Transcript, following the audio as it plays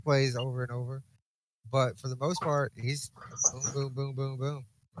plays over and over. But for the most part, he's boom, boom, boom, boom, boom.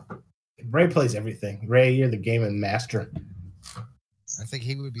 Ray plays everything. Ray, you're the gaming master. I think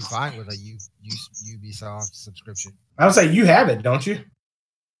he would be fine with a Ubisoft subscription. I would say you have it, don't you?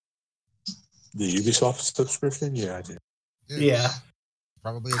 The Ubisoft subscription? Yeah, I do. Yeah.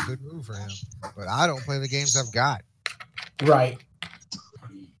 Probably a good move for him. But I don't play the games I've got. Right.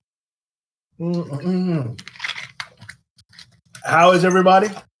 Mm-mm. How is everybody?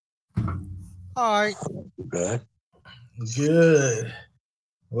 All right. Good. Good.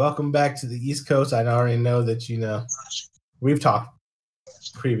 Welcome back to the East Coast. I already know that we've talked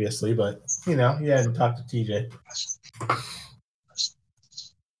previously, but you hadn't talked to TJ.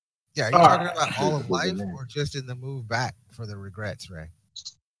 Yeah, are you talking about all of life or just in the move back for the regrets, Ray?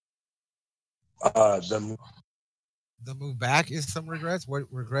 The move back is some regrets. What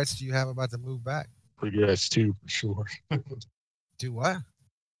regrets do you have about the move back? Regrets too, for sure. Do what?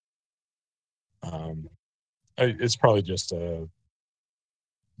 It's probably just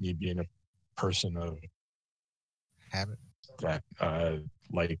me being a person of habit that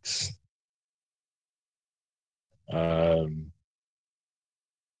likes that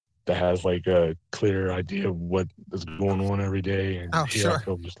has like a clear idea of what is going on every day, and I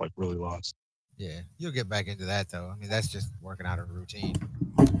feel just like really lost. Yeah, you'll get back into that though. I mean, that's just working out a routine.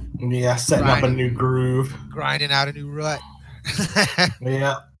 Yeah, setting up a new groove, grinding out a new rut.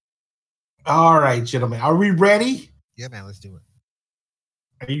 Yeah. All right, gentlemen, are we ready? Yeah, man, let's do it.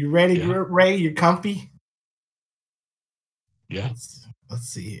 Are you ready, Ray? You comfy? Yeah. Let's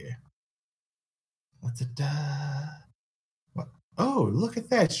see here. What's it? What? Oh, look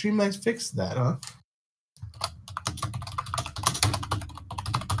at that! Streamlabs fixed that, huh?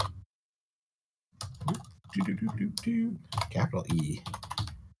 Capital E.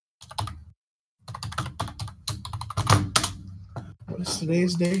 What is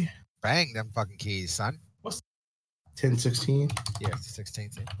today's day? Bang them fucking keys, son. What's 10/16? Yeah, it's the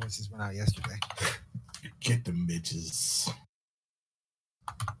 16th. Voices went out yesterday. Get them bitches.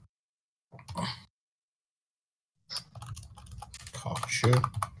 Talk show.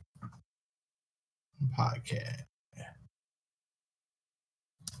 Podcast.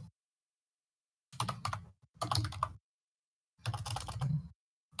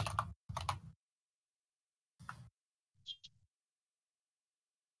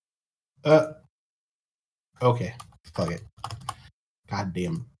 Okay. Fuck it.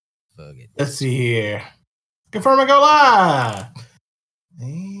 Goddamn. Fuck it. Let's see here. Confirm and go live.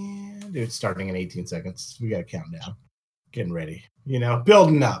 And it's starting in 18 seconds. We got to count down. Getting ready.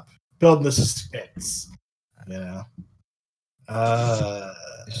 Building up. Building the suspense. Initializing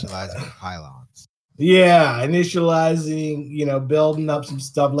pylons. Yeah, initializing, building up some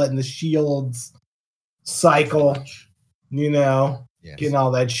stuff, letting the shields cycle, Yes. Getting all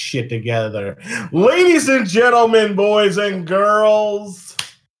that shit together. Ladies and gentlemen, boys and girls,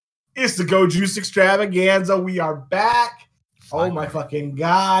 it's the Go Juice Extravaganza. We are back. Oh my fucking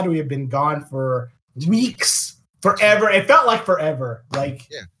God. We have been gone for weeks. Forever. It felt like forever. Yeah,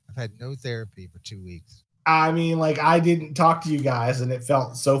 I've had no therapy for 2 weeks. I mean, I didn't talk to you guys and it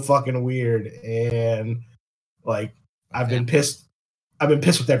felt so fucking weird. And I've been pissed. I've been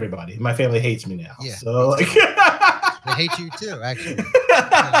pissed with everybody. My family hates me now. Yeah. So they hate you too, actually.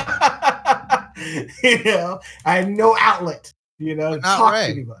 I had no outlet, to talk to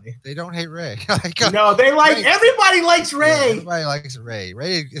anybody. They don't hate Ray. No, they like Ray. Everybody likes Ray. Yeah, everybody likes Ray.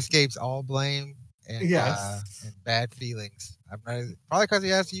 Ray escapes all blame and bad feelings. Probably because he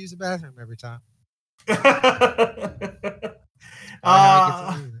has to use the bathroom every time.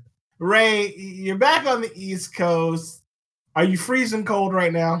 Ray, you're back on the East Coast. Are you freezing cold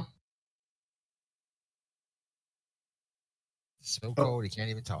right now? So cold he can't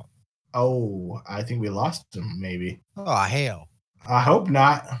even talk. Oh, I think we lost him, maybe. Oh, hell. I hope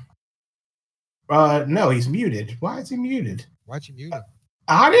not. No, he's muted. Why is he muted? Why'd you mute him?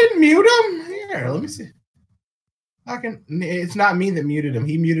 I didn't mute him. Here, let me see. It's not me that muted him.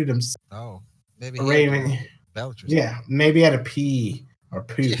 He muted himself. Oh, maybe Raven. Yeah, maybe had a pee or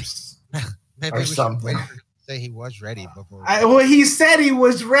poops maybe or something. Say he was ready before. He said he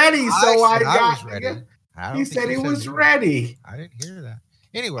was ready, so I was ready. He said he was ready. I didn't hear that.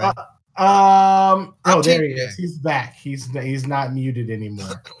 Anyway. There he is. He's back. He's not muted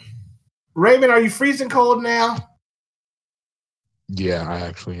anymore. Raven, are you freezing cold now? Yeah, I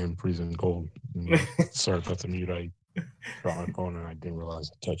actually am freezing cold. Sorry about the mute. I dropped my phone and I didn't realize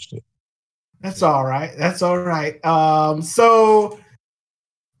I touched it. That's all right. So,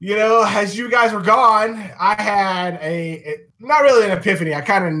 as you guys were gone, I had not really an epiphany. I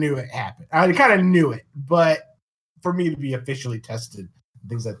kind of knew it happened. I kind of knew it, but for me to be officially tested,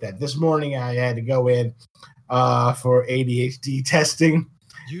 things like that. This morning I had to go in for ADHD testing.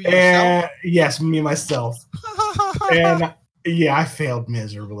 You yourself? Yes, me and myself. And yeah, I failed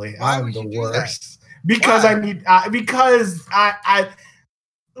miserably. Why I'm would the you do worst. that? Because because I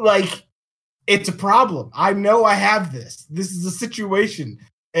like, it's a problem. I know I have this. This is a situation,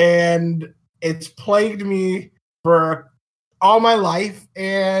 and it's plagued me for all my life.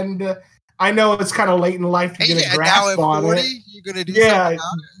 And I know it's kind of late in life to get a grasp on 40, it. You're gonna do something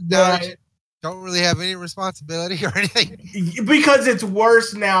now that you don't really have any responsibility or anything. Because it's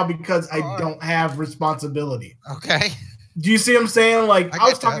worse now because I don't have responsibility. Okay. Do you see what I'm saying? Like I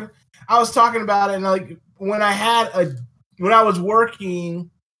was talking about it, and like when I was working,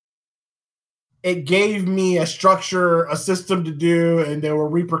 it gave me a structure, a system to do, and there were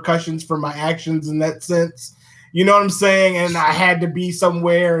repercussions for my actions in that sense. You know what I'm saying? And I had to be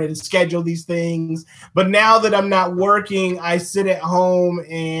somewhere and schedule these things. But now that I'm not working, I sit at home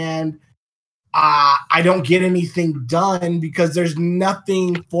and I don't get anything done because there's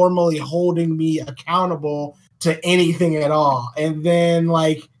nothing formally holding me accountable to anything at all. And then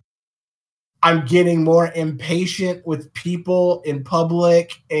like I'm getting more impatient with people in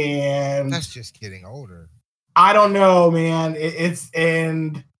public, and that's just getting older. I don't know, man.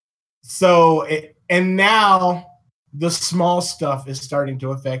 And now the small stuff is starting to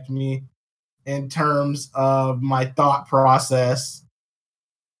affect me in terms of my thought process.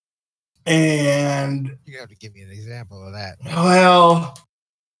 And you have to give me an example of that. Well,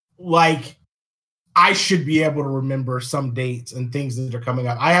 like I should be able to remember some dates and things that are coming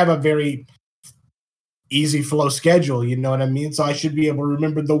up. I have a very easy flow schedule, you know what I mean? So I should be able to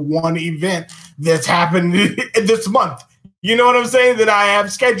remember the one event that's happened this month. You know what I'm saying? That I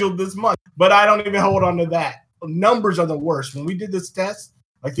have scheduled this month, but I don't even hold on to that. Numbers are the worst. When we did this test,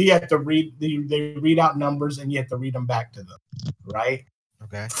 like you have to they read out numbers and you have to read them back to them, right?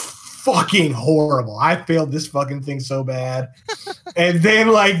 Okay. Fucking horrible. I failed this fucking thing so bad. And then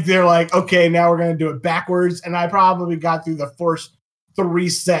like they're like, okay, now we're gonna do it backwards. And I probably got through the first 3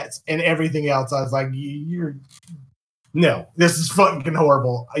 sets, and everything else I was like, no, this is fucking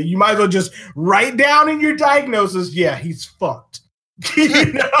horrible. You might as well just write down in your diagnosis, yeah, he's fucked.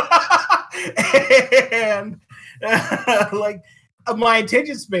 You know? And like my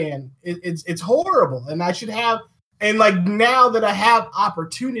attention span, it's horrible. And I should have, and like now that I have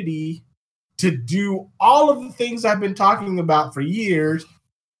opportunity to do all of the things I've been talking about for years,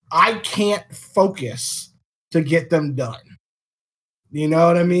 I can't focus to get them done. You know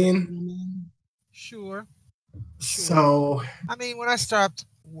what I mean? Sure. So, I mean, when I started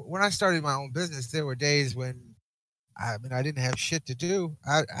my own business, there were days when I didn't have shit to do.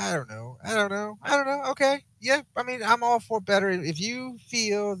 I don't know. Okay. Yeah. I mean, I'm all for better. If you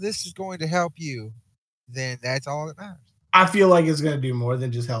feel this is going to help you, then that's all that matters. I feel like it's going to do more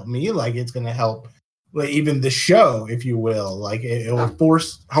than just help me. Like it's going to help, like, even the show, if you will. Like it will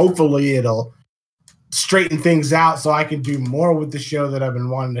force, hopefully it'll straighten things out so I can do more with the show that I've been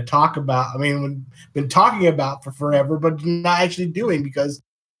wanting to talk about. I mean, been talking about for forever, but not actually doing because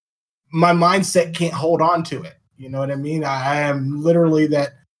my mindset can't hold on to it. You know what I mean? I am literally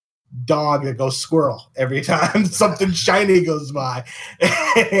that dog that goes squirrel every time something shiny goes by.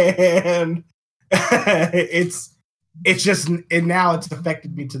 And it's just, and now it's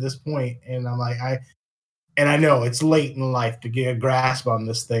affected me to this point. And I'm like, I know it's late in life to get a grasp on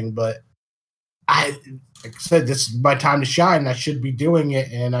this thing, but like I said, this is my time to shine. I should be doing it,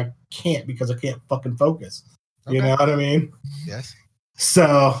 and I can't because I can't fucking focus. Okay. You know what I mean? Yes.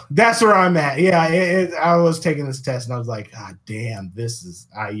 So that's where I'm at. Yeah, I was taking this test, and I was like, God damn, this is,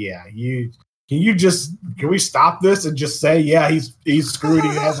 can we stop this and just say, yeah, he's screwed. He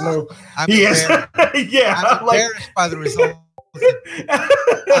has no, I'm embarrassed by the result.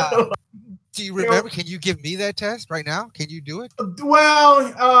 Do you remember? Can you give me that test right now? Can you do it?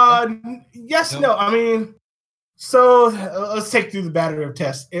 Well, yes, no. I mean, so let's take through the battery of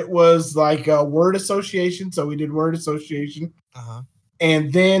tests. It was like a word association. So we did word association. Uh-huh.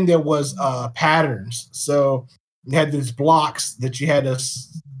 And then there was patterns. So you had these blocks that you had to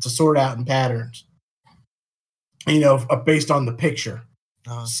sort out in patterns, based on the picture.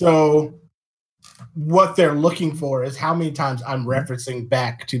 Uh-huh. So what they're looking for is how many times I'm referencing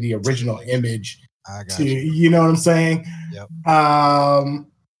back to the original image. I got you know what I'm saying? Yep.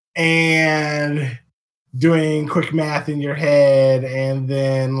 And doing quick math in your head, and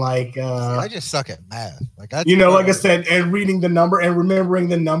then like I just suck at math. Like like I said, and reading the number and remembering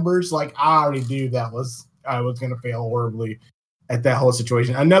the numbers. Like I already knew I was gonna fail horribly at that whole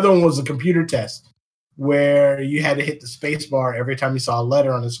situation. Another one was a computer test where you had to hit the space bar every time you saw a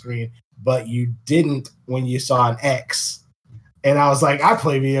letter on the screen, but you didn't when you saw an X And I was like, I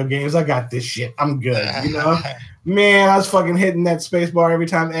play video games. I got this shit. I'm good. You know, man, I was fucking hitting that space bar every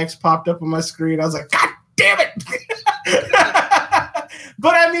time X popped up on my screen. I was like, God damn it.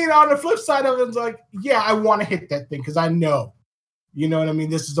 But I mean, on the flip side of it, it's like, yeah, I want to hit that thing because I know, you know what I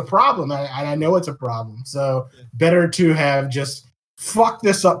mean? This is a problem. And I know it's a problem. So better to have just fuck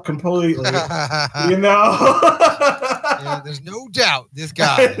this up completely, you know? Yeah, there's no doubt this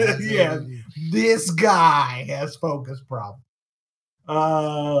guy. This guy has focus problems.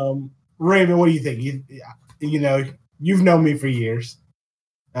 Raymond, what do you think? You know, you've known me for years.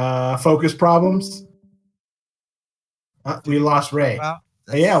 Focus problems? We lost Ray.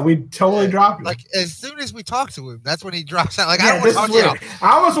 Yeah, we totally dropped him. Like as soon as we talk to him, that's when he drops out. Like I don't want to talk to you.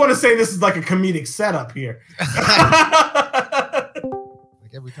 I almost want to say this is like a comedic setup here. Like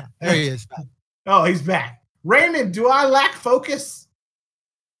every time. There he is. Oh, he's back. Raymond, do I lack focus?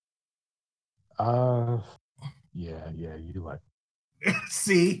 Yeah, you lack.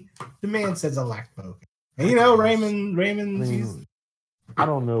 See, the man says I lack focus. And you know, Raymond, I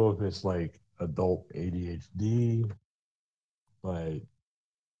don't know if it's like adult ADHD, but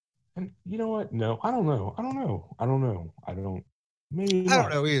and you know what? No, I don't know. Maybe I don't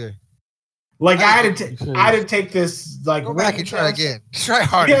know either. Like I had to take this like go back and try again. Try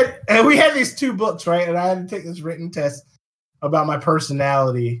harder. We had these 2 books, right? And I had to take this written test about my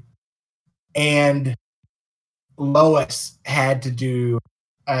personality, and Lois had to do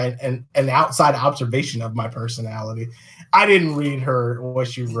an outside observation of my personality. I didn't read what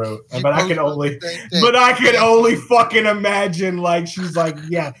she wrote, but I could only fucking imagine. Like she's like,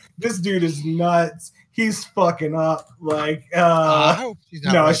 yeah, this dude is nuts. He's fucking up. Like, I hope she's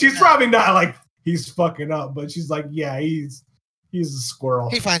not. No, she's probably not like he's fucking up, but she's like, yeah, he's a squirrel.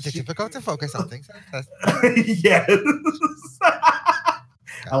 He finds it difficult to focus on things. Yes.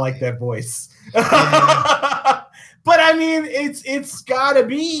 I like that voice. But I mean, it's gotta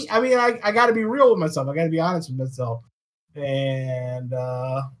be. I mean, I gotta be real with myself. I gotta be honest with myself, and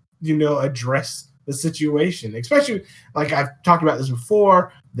address the situation. Especially like I've talked about this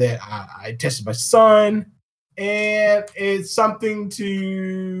before, that I tested my son, and it's something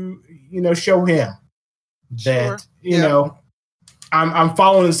to show him that I'm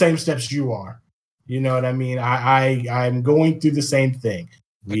following the same steps you are. You know what I mean? I'm going through the same thing.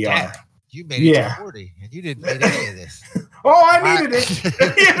 We are. You made it to 40, and you didn't need any of this. Oh, I needed it.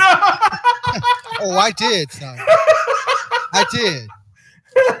 Oh, I did, son. I did.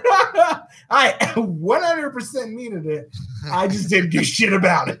 I 100% needed it. I just didn't do shit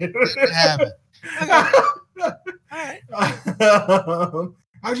about it. Didn't have it. Okay. All right.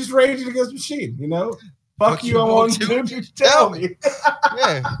 I was just raging against the machine, Fuck you, I want you to tell me.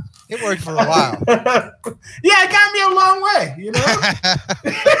 Yeah, it worked for a while. Yeah, it got me a long way,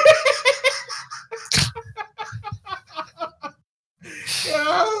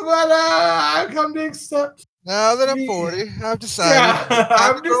 But I've come to accept. Now that I'm 40, I've decided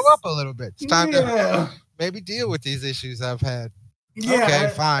time to grow up a little bit. It's time to maybe deal with these issues I've had. Yeah, okay,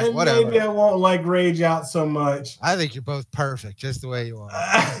 fine, and whatever. Maybe I won't rage out so much. I think you're both perfect, just the way you are.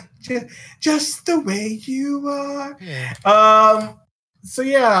 Just the way you are. Yeah. So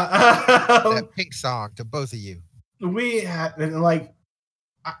yeah, that Pink song to both of you. We have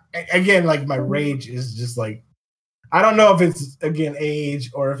again, like my rage is just like, I don't know if it's again age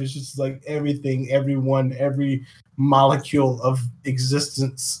or if it's just like everything, everyone, every molecule of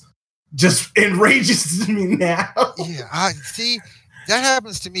existence just enrages me now. Yeah, I see. That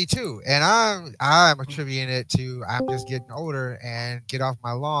happens to me too, and I'm attributing it to I'm just getting older and get off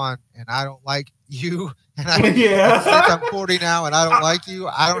my lawn, and I don't like you, and since I'm 40 now, and I don't like you,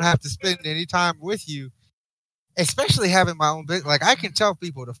 I don't have to spend any time with you, especially having my own business. Like I can tell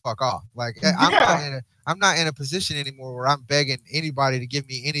people to fuck off. Like I'm not in a position anymore where I'm begging anybody to give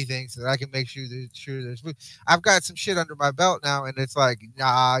me anything so that I can make sure there's food. I've got some shit under my belt now, and it's like,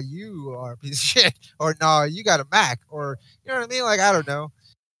 nah, you are a piece of shit, or nah, you got a Mac, or you know what I mean? Like I don't know.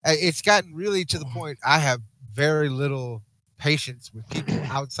 It's gotten really to the point I have very little patience with people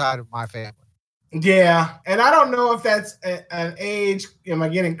outside of my family. Yeah, and I don't know if that's an age. Am I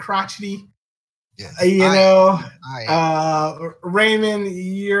getting crotchety? Yes, Raymond,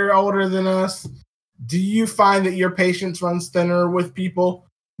 you're older than us. Do you find that your patience runs thinner with people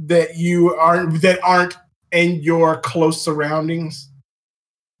that aren't in your close surroundings?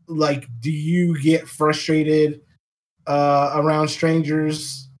 Like, do you get frustrated around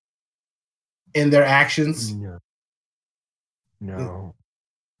strangers and their actions? No.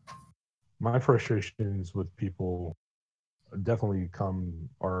 My frustrations with people definitely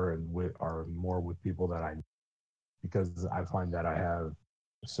are more with people that I, because I find that I have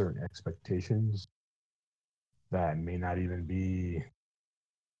certain expectations that may not even be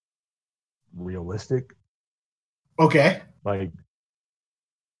realistic. Okay. Like,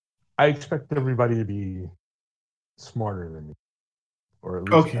 I expect everybody to be smarter than me, or at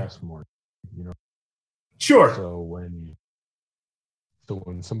least Okay. as smart. You know. Sure. So when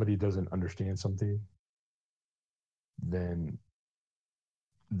somebody doesn't understand something, then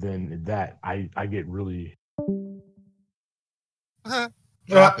that I get really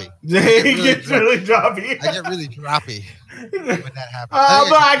droppy. He gets really droppy. I get really droppy when that happens.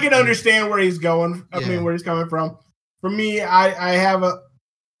 But I can understand where he's going. I Yeah. mean, where he's coming from. For me, I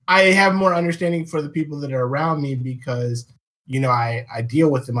have more understanding for the people that are around me because, you know, I deal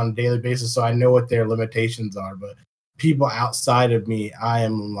with them on a daily basis, so I know what their limitations are. But people outside of me, I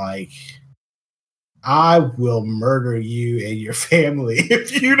am like, I will murder you and your family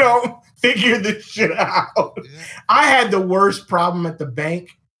if you don't figure this shit out. Yeah. I had the worst problem at the bank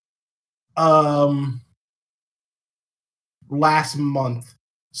last month.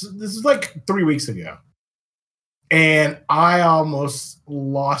 So this is like 3 weeks ago. And I almost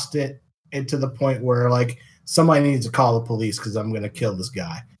lost it to the point where like somebody needs to call the police because I'm gonna kill this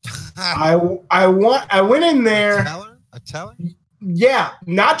guy. I went in there. A teller? Yeah,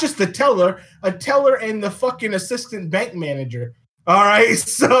 not just the teller, a teller and the fucking assistant bank manager. All right,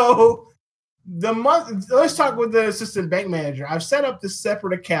 so let's talk with the assistant bank manager. I've set up this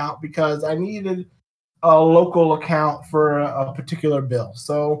separate account because I needed a local account for a particular bill.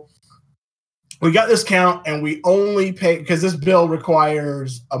 So we got this account and we only pay because this bill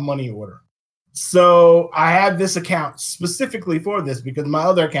requires a money order. So I have this account specifically for this because my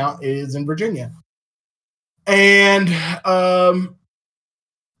other account is in Virginia. And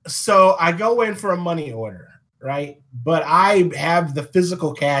so I go in for a money order, right? But I have the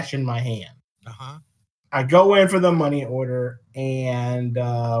physical cash in my hand. Uh-huh. I go in for the money order, and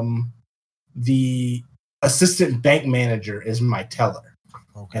the assistant bank manager is my teller.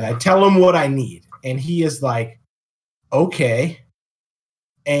 Okay. And I tell him what I need. And he is like, okay.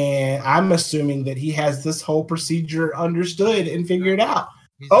 And I'm assuming that he has this whole procedure understood and figured out.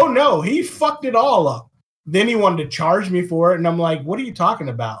 Oh, no, he fucked it all up. Then he wanted to charge me for it. And I'm like, what are you talking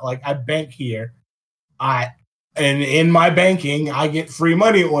about? Like, I bank here. And in my banking, I get free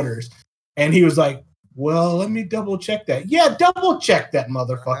money orders. And he was like, well, let me double check that. Yeah, double check that,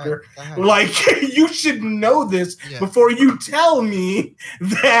 motherfucker. Like, you should know this before you tell me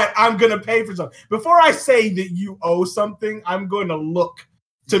that I'm going to pay for something. Before I say that you owe something, I'm going to look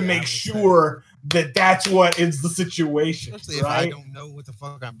to make sure that that's what is the situation. Especially right? If I don't know what the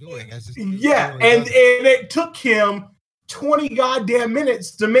fuck I'm doing. Yeah, and it took him 20 goddamn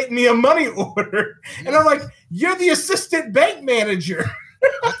minutes to make me a money order. Yeah. And I'm like, you're the assistant bank manager.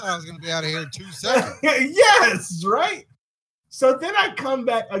 I thought I was going to be out of here in 2 seconds. Yes, right? So then I come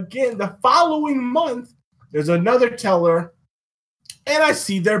back again the following month. There's another teller, and I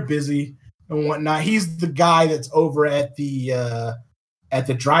see they're busy and whatnot. He's the guy that's over at the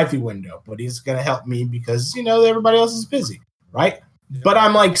drive-thru window, but he's going to help me because, you know, everybody else is busy, right? Yeah. But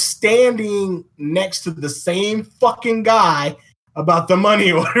I'm like standing next to the same fucking guy about the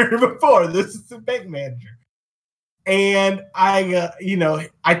money order before. This is the bank manager. And I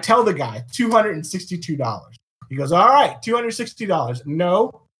tell the guy $262. He goes, all right, $260.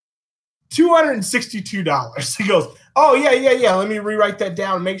 No, $262. He goes, oh, yeah. Let me rewrite that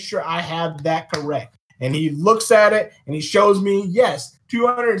down and make sure I have that correct. And he looks at it and he shows me, yes,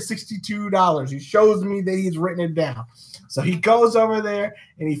 $262. He shows me that he's written it down. So he goes over there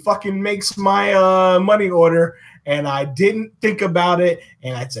and he fucking makes my money order. And I didn't think about it.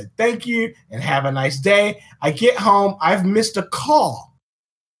 And I said, thank you and have a nice day. I get home. I've missed a call.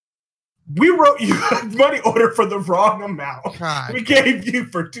 We wrote you a money order for the wrong amount. God. We gave you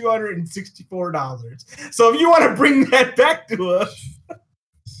for $264. So if you want to bring that back to us,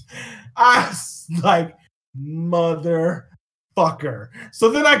 I was like, motherfucker. So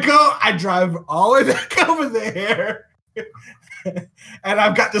then I drive all the way back over there. And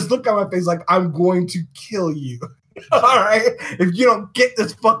I've got this look on my face like, I'm going to kill you. All right. If you don't get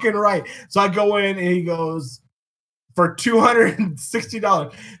this fucking right. So I go in and he goes, for $260.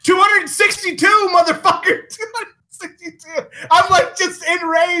 $262, motherfucker. $262. I'm like just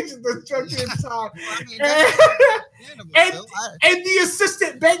enraged at this fucking time. And the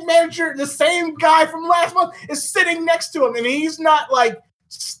assistant bank manager, the same guy from last month, is sitting next to him. And he's not like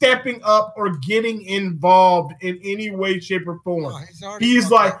stepping up or getting involved in any way, shape, or form. No, he's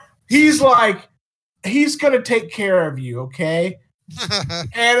like, he's gonna take care of you, okay?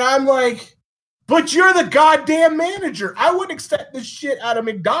 And I'm like, But you're the goddamn manager. I wouldn't accept this shit out of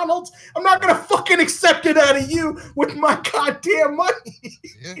McDonald's. I'm not gonna fucking accept it out of you with my goddamn money.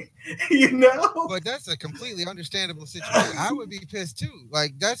 Yeah. You know? But that's a completely understandable situation. I would be pissed too.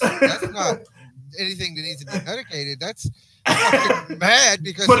 Like that's not anything that needs to be medicated. That's fucking mad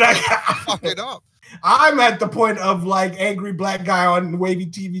because But I fuck it up. I'm at the point of like angry black guy on Wavy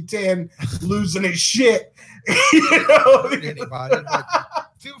TV 10 losing his shit. You know? Anybody, but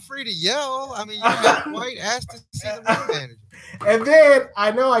feel free to yell. I mean, you have white ass to see the road manager. And then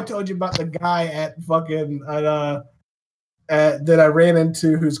I know I told you about the guy at fucking that I ran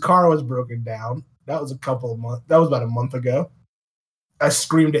into whose car was broken down. That was that was about a month ago. I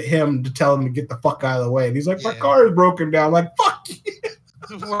screamed at him to tell him to get the fuck out of the way. And he's like, my car is broken down. I'm like, fuck you.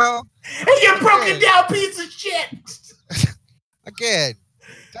 Well, and you broken down piece of shit. Again,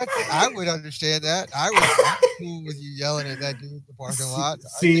 I would understand that. I would be cool with you yelling at that dude in the parking lot.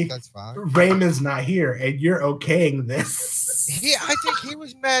 See, I think that's fine. Raymond's not here, and you're okaying this. Yeah, I think he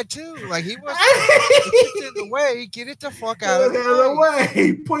was mad too. Like he was it's in the way. Get it the fuck out of the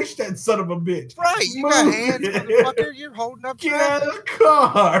way. Push that son of a bitch. Right, you got hands, motherfucker. You're holding up. Get out of the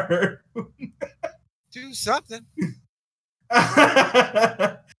car. Do something.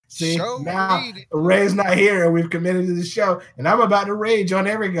 See, now Ray's not here and we've committed to the show, and I'm about to rage on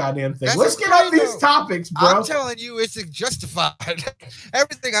every goddamn thing. Let's get on these topics, bro. I'm telling you, it's justified.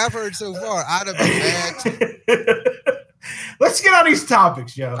 Everything I've heard so far, I'd have been mad too. Let's get on these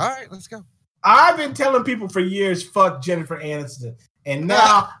topics, yo. All right, let's go. I've been telling people for years, fuck Jennifer Aniston. And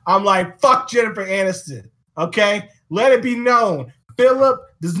now I'm like, fuck Jennifer Aniston. Okay? Let it be known. Philip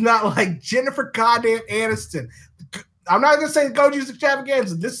does not like Jennifer goddamn Aniston. I'm not going to say Goju's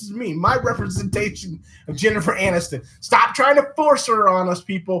extravaganza. This is me, my representation of Jennifer Aniston. Stop trying to force her on us,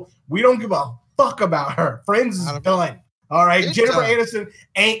 people. We don't give a fuck about her. Friends is done. All right? Jennifer Aniston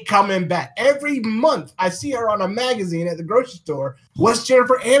ain't coming back. Every month I see her on a magazine at the grocery store. What's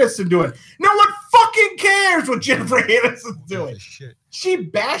Jennifer Aniston doing? No one fucking cares what Jennifer Aniston's doing. She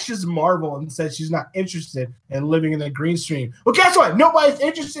bashes Marvel and says she's not interested in living in the green screen. Well, guess what? Nobody's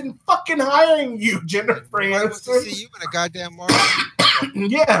interested in fucking hiring you, Jennifer Aniston. I want to see you in a goddamn Marvel.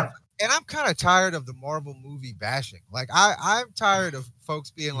 Yeah. And I'm kind of tired of the Marvel movie bashing. Like I'm tired of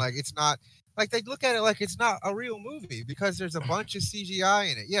folks being like, it's not like they look at it like it's not a real movie because there's a bunch of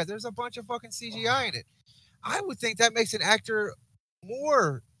CGI in it. Yeah, there's a bunch of fucking CGI in it. I would think that makes an actor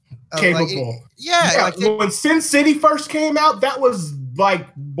more capable. Like when Sin City first came out, that was like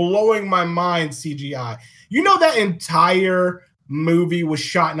blowing my mind. CGI. You know that entire movie was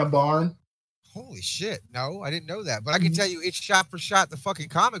shot in a barn. Holy shit! No, I didn't know that, but I can tell you, it's shot for shot the fucking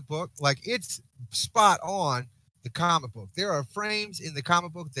comic book. Like it's spot on the comic book. There are frames in the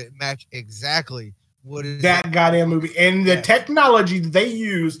comic book that match exactly what is that goddamn movie, and the technology they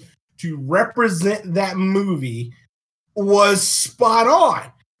used to represent that movie was spot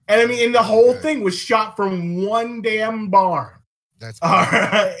on. And I mean, and the whole thing was shot from one damn barn. That's cool.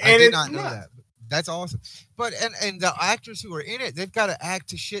 Right. I did not know that. That's awesome. But and the actors who are in it, they've got to act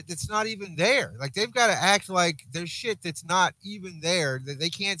to shit that's not even there. Like they've got to act like there's shit that's not even there that they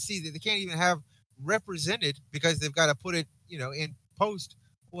can't see, that they can't even have represented because they've got to put it, in post,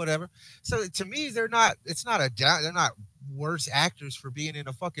 whatever. So to me, they're not worse actors for being in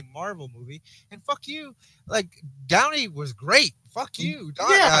a fucking Marvel movie. And fuck you, like Downey was great. Fuck you,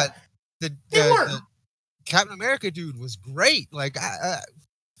 the Captain America dude was great. Like,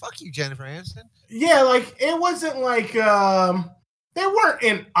 fuck you, Jennifer Aniston. Yeah, like it wasn't like they weren't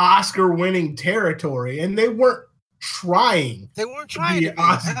in Oscar-winning territory, and they weren't trying. They weren't trying to be.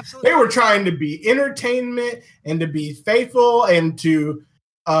 Absolutely. They were trying to be entertainment and to be faithful and to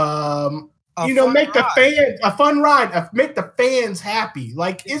make the fans a fun ride, make the fans happy.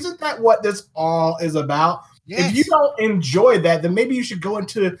 Like, isn't that what this all is about? Yes. If you don't enjoy that, then maybe you should go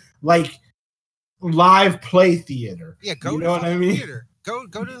into like live play theater. Yeah, go to what I mean? Theater. Go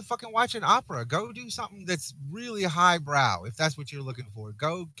to the fucking watch an opera. Go do something that's really highbrow if that's what you're looking for.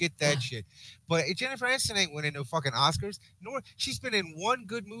 Go get that shit. But Jennifer Aniston ain't winning no fucking Oscars. Nor she's been in one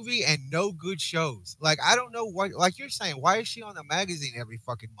good movie and no good shows. Like I don't know what. Like you're saying, why is she on the magazine every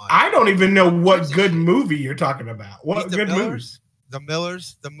fucking month? I don't even know what good movie you're talking about. What good movies? The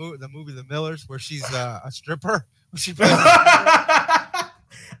Millers, the movie The Millers, where she's a stripper.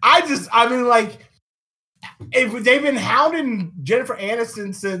 If they've been hounding Jennifer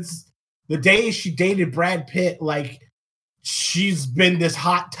Aniston since the day she dated Brad Pitt, like she's been this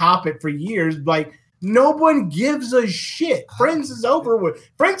hot topic for years. Like no one gives a shit. Friends is over with.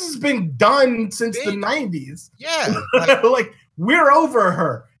 Friends has been done since the 90s. Yeah, like we're over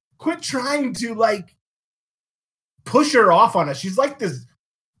her. Quit trying to like push her off on us. She's like this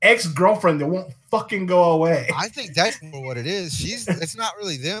ex-girlfriend that won't fucking go away. I think that's more what it is. It's not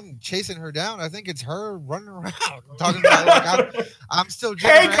really them chasing her down. I think it's her running around talking about like I'm still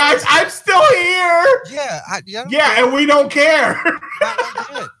Hey guys, I'm still here. Yeah, and we don't care.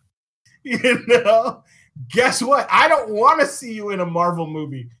 It. Guess what? I don't want to see you in a Marvel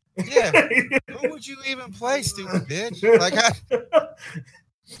movie. Yeah, who would you even play, stupid bitch? Like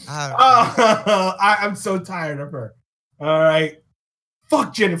I'm so tired of her. All right.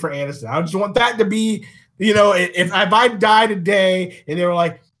 Fuck Jennifer Aniston. I just want that to be, if I die today and they were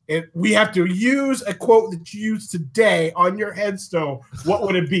like, we have to use a quote that you used today on your headstone, what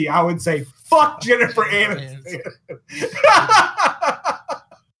would it be? I would say, fuck Jennifer Aniston.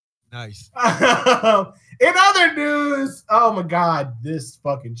 Nice. In other news, oh my God, this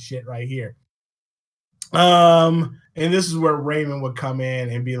fucking shit right here. And this is where Raymond would come in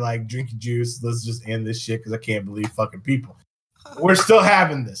and be like, drink your juice. Let's just end this shit because I can't believe fucking people. We're still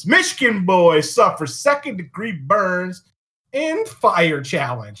having this. Michigan boy suffers second-degree burns in fire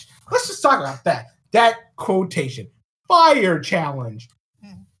challenge. Let's just talk about that. That quotation. Fire challenge.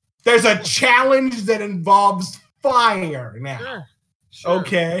 There's a challenge that involves fire now. Sure.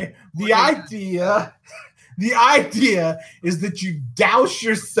 Okay. The idea is that you douse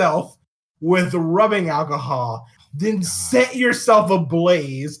yourself with rubbing alcohol, then set yourself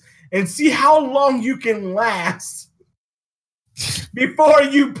ablaze and see how long you can last before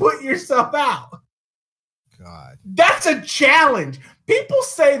you put yourself out. God. That's a challenge. People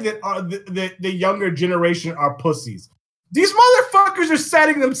say that the younger generation are pussies. These motherfuckers are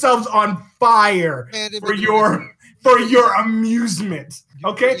setting themselves on fire for your amusement.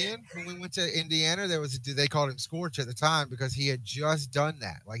 Okay. When we went to Indiana, they called him Scorch at the time because he had just done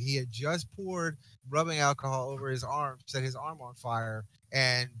that. Like he had just poured rubbing alcohol over his arm, set his arm on fire,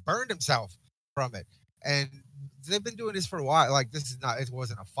 and burned himself from it. And they've been doing this for a while. Like it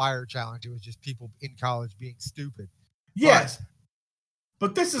wasn't a fire challenge. It was just people in college being stupid. Yes.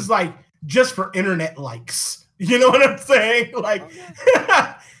 But this is like just for internet likes. You know what I'm saying? Like,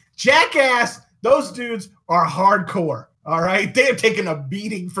 Jackass, those dudes are hardcore. All right. They have taken a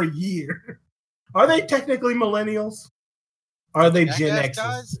beating for years. Are they technically millennials? Are they Gen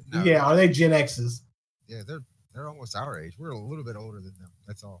X's? No. Yeah. Are they Gen X's? Yeah. They're almost our age. We're a little bit older than them.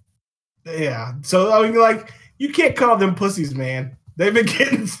 That's all. Yeah. So, I mean, like, you can't call them pussies, man. They've been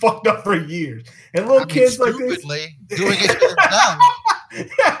getting fucked up for years. And kids like this. Doing it to themselves.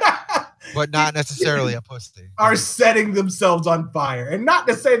 But not necessarily a pussy. Are setting themselves on fire. And not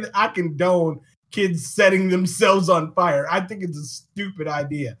to say that I condone kids setting themselves on fire. I think it's a stupid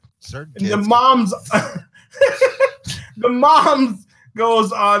idea. Certain the moms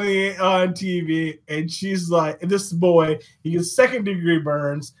goes on TV and she's like, this boy, he gets second-degree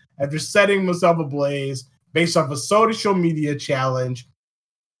burns after setting himself ablaze based off a social media challenge.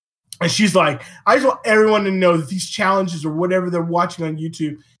 And she's like, I just want everyone to know that these challenges or whatever they're watching on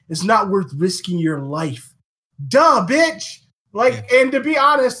YouTube, it's not worth risking your life. Duh, bitch. And to be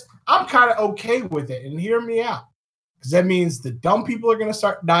honest, I'm kind of okay with it. And hear me out. Because that means the dumb people are going to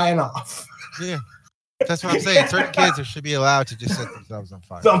start dying off. Yeah. That's what I'm saying. Certain kids should be allowed to just set themselves on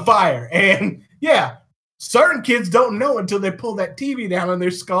fire. It's on fire. And yeah, certain kids don't know until they pull that TV down on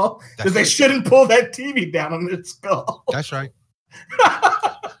their skull because they shouldn't pull that TV down on their skull. That's right.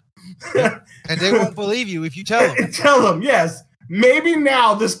 And they won't believe you if you tell them. Tell them, yes. Maybe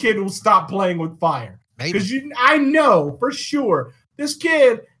now this kid will stop playing with fire. Because I know for sure this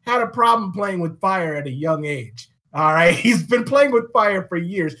kid had a problem playing with fire at a young age. All right. He's been playing with fire for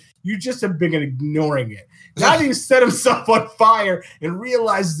years. You just have been ignoring it. Now that he's set himself on fire and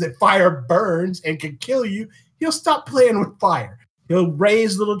realizes that fire burns and can kill you, he'll stop playing with fire. He'll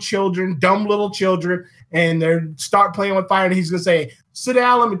raise little children, dumb little children, and they'll start playing with fire. And he's going to say, sit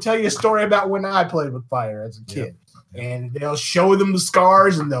down, let me tell you a story about when I played with fire as a kid. Yep. And they'll show them the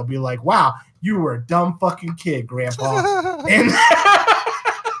scars and they'll be like, wow, you were a dumb fucking kid, Grandpa.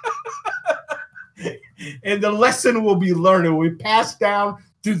 And the lesson will be learned. It will be passed down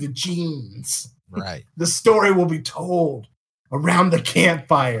through the genes. Right. The story will be told around the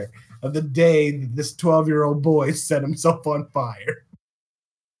campfire of the day that this 12-year-old boy set himself on fire.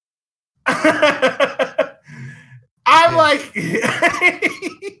 I'm like,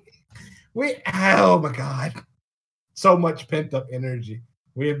 oh my God. So much pent-up energy.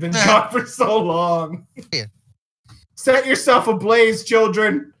 We have been gone for so long. Yeah. Set yourself ablaze,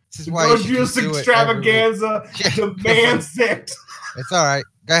 children. This is why you Juice extravaganza demands it. It's all right.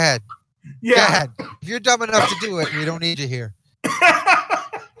 Go ahead. Yeah. Go ahead. If you're dumb enough to do it, we don't need you here. You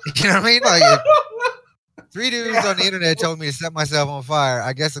know what I mean? Like, if 3 dudes on the internet told me to set myself on fire,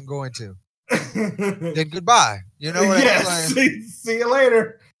 I guess I'm going to. Then goodbye. You know what I mean? Like, see you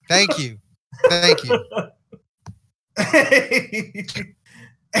later. Thank you. Thank you.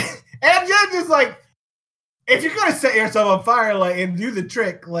 And just like, if you're gonna set yourself on fire, like, and do the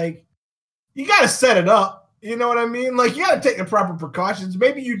trick, like, you gotta set it up. You know what I mean? Like, you gotta take the proper precautions.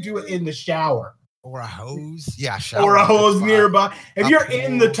 Maybe you do it in the shower. Or a hose. Yeah, shower. Or a hose nearby. If you're pool.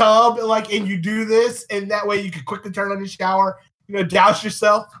 in the tub, like, and you do this, and that way you can quickly turn on the shower, douse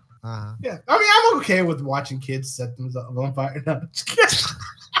yourself. Uh-huh. Yeah. I mean, I'm okay with watching kids set themselves on fire. No, just kidding.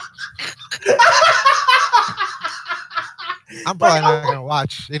 I'm probably not gonna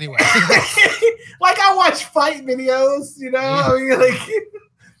watch anyway. Like, I watch fight videos, I mean,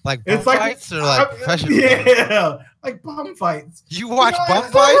 like bum it's like fights or like professional fights? Like bum fights. You watch bum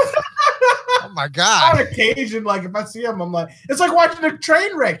fights? Oh my god! On occasion, like if I see them, I'm like, it's like watching a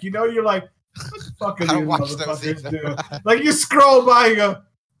train wreck. You're like, what the fuck are these motherfuckers doing? Like, you scroll by, and go,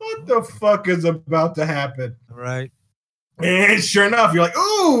 what the fuck is about to happen? Right. And sure enough, you're like,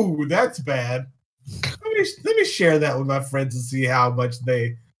 ooh, that's bad. Let me share that with my friends and see how much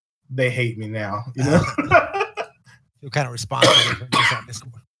they hate me now. You're kind of responsible for this on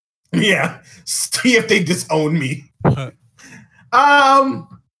Discord. Yeah. See if they disown me. This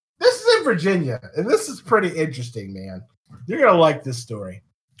is in Virginia, and this is pretty interesting, man. You're gonna like this story.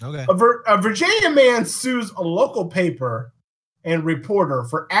 Okay. A Virginia man sues a local paper and reporter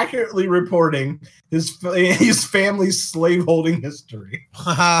for accurately reporting his family's slaveholding history.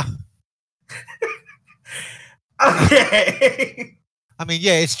 Okay. I mean,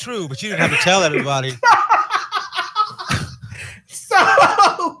 yeah, it's true, but you didn't have to tell everybody.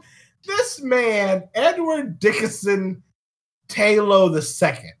 So, this man, Edward Dickinson Taylor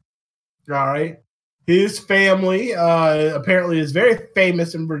II, all right, his family apparently is very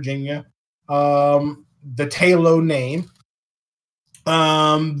famous in Virginia. The Taylor name.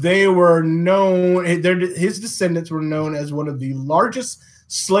 They were known, his descendants were known as one of the largest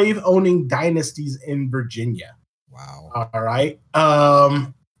slave-owning dynasties in Virginia. Wow. All right.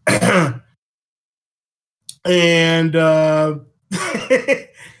 And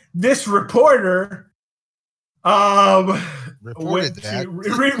this reporter went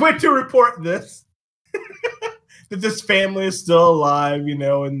to report this that this family is still alive,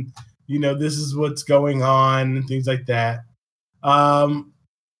 and this is what's going on and things like that. And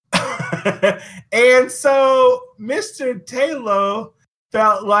so Mr. Taylor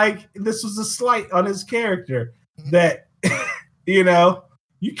felt like this was a slight on his character, that you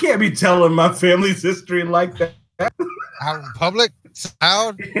can't be telling my family's history like that out in public.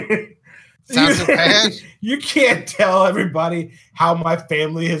 Sounds so bad. You can't tell everybody how my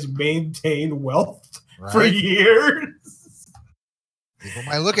family has maintained wealth for years. People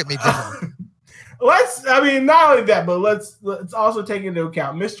might look at me differently. Not only that, but let's also take into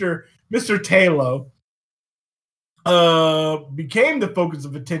account Mr. Taylor became the focus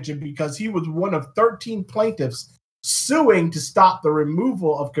of attention because he was one of 13 plaintiffs suing to stop the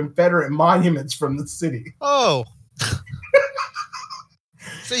removal of Confederate monuments from the city. Oh.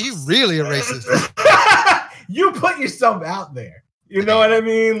 So you really a racist. You put yourself out there. You know what I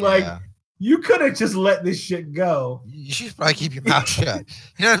mean? Like, you could have just let this shit go. You should probably keep your mouth shut.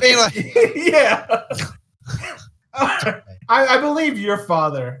 You know what I mean? Like, yeah. I believe your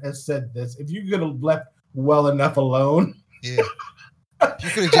father has said this. If you could have left well enough alone. Yeah. You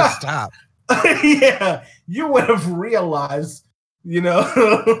could have just stopped. Yeah. You would have realized,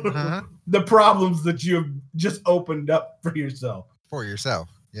 the problems that you have just opened up for yourself.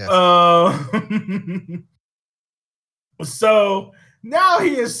 Yes. So now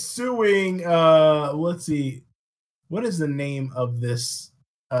he is suing. Let's see. What is the name of this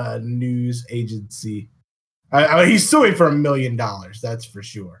news agency? He's suing for $1 million. That's for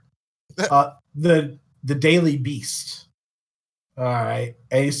sure. The Daily Beast. All right.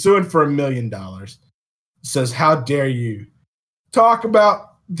 And he's suing for $1 million. Says, how dare you talk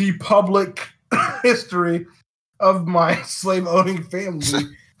about the public history of my slave-owning family.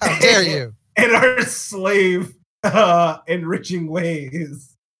 How dare you? And our slave enriching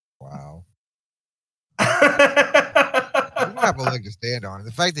ways. Wow. You don't have a leg to stand on. And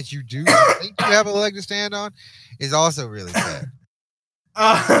the fact that you do think you have a leg to stand on is also really sad.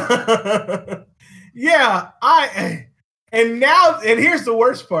 Yeah, and here's the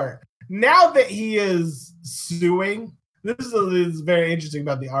worst part. Now that he is suing, this is very interesting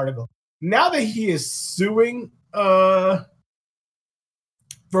about the article. Now that he is suing for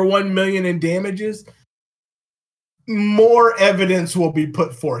 $1 million in damages, more evidence will be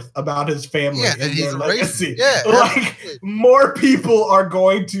put forth about his family Yeah, and that he's their a legacy. racist. Yeah, like absolutely. more people are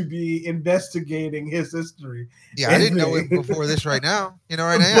going to be investigating his history. Yeah, I didn't know it before this right now. You know,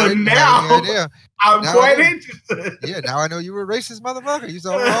 right now, I But didn't now have any idea. I'm Now I quite do. interested. Yeah, now I know you were a racist motherfucker. You used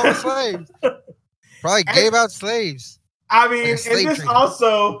to own all the slaves. Probably gave out slaves. I Like mean, a and slave this trader.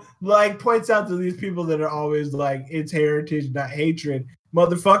 also like points out to these people that are always like, it's heritage, not hatred.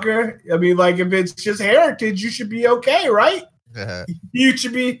 Motherfucker. I mean, like, if it's just heritage, you should be okay, right? Yeah. You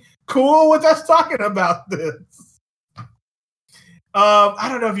should be cool with us talking about this. I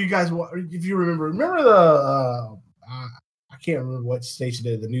don't know if you guys, if you remember the, I can't remember what station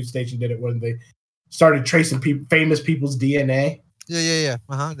did it. The news station did it when they started tracing famous people's DNA. Yeah.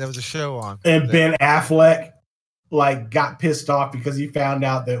 There was a show on. And Ben Affleck like got pissed off because he found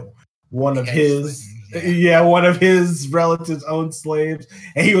out that one of his one of his relatives owned slaves,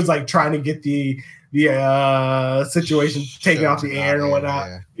 and he was like trying to get the situation taken off the air and whatnot.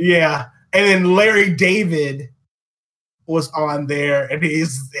 Yeah. And then Larry David was on there, and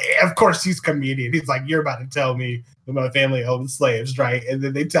of course he's a comedian. He's like, "You're about to tell me that my family owned slaves, right?" And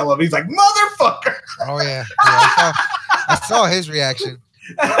then they tell him, he's like, "Motherfucker!" Oh yeah. I saw his reaction.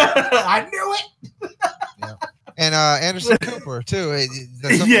 I knew it. Yeah. And Anderson Cooper too.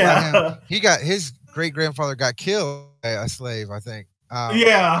 Yeah. He got his great grandfather got killed by a slave, I think.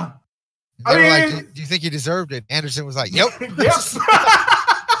 Yeah. They were like, "Do you think he deserved it?" Anderson was like, "Yep." Yep.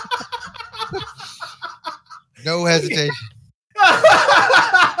 No hesitation.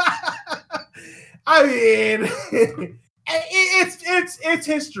 I mean, it's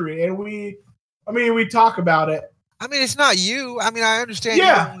history, and we talk about it. I mean, it's not you. I mean, I understand you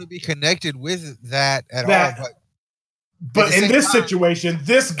don't want to be connected with that at all, but in this situation,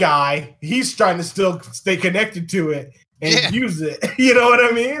 this guy, he's trying to still stay connected to it and use it. You know what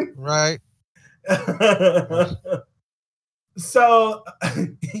I mean? Right. So,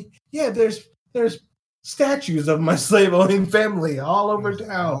 yeah, there's statues of my slave owning family all over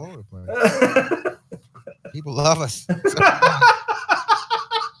town. All over the place. People love us.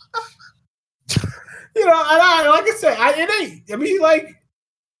 You know, and like I said,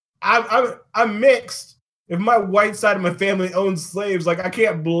 I'm mixed. If my white side of my family owns slaves, like I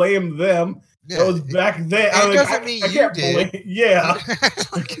can't blame them. Yeah. It was back then. It doesn't mean you did. Yeah.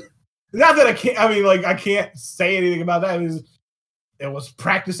 Not that I can't. I mean, like I can't say anything about that. It was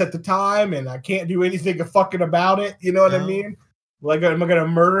practice at the time, and I can't do anything fucking about it. You know what I mean? Like, am I gonna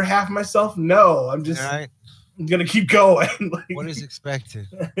murder half myself? No, I'm just I'm gonna keep going. Like, what is expected?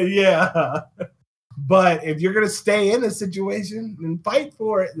 Yeah. But if you're gonna stay in a situation and fight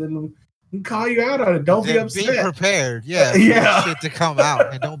for it, then we'll call you out on it. Don't be upset. Be prepared. Yeah. Shit to come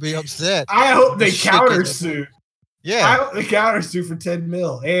out, and don't be upset. I hope they countersuit. Yeah. I hope they countersuit for $10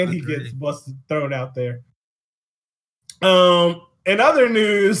 million, and he gets busted, thrown out there. In other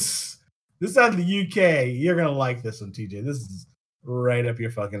news, this is out of the UK. You're gonna like this one, TJ. This is right up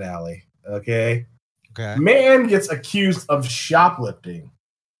your fucking alley. Okay. Man gets accused of shoplifting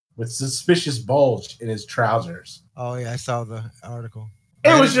with suspicious bulge in his trousers. Oh yeah, I saw the article.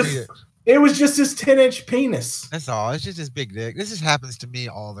 It was just his 10-inch penis. That's all. It's just his big dick. This just happens to me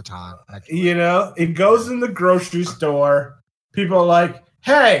all the time. Actually. You know, it goes in the grocery store. People are like,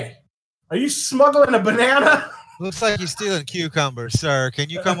 "Hey, are you smuggling a banana?" Looks like you're stealing cucumbers, sir. Can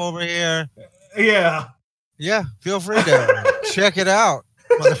you come over here? Yeah. Yeah, feel free to check it out,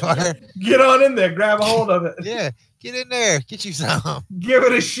 motherfucker. Get on in there. Grab a hold of it. Yeah, get in there. Get you some. Give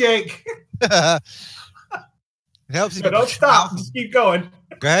it a shake. It helps you. Don't stop. Just keep going.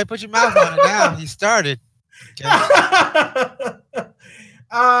 Go ahead, put your mouth on it now. You started. Okay.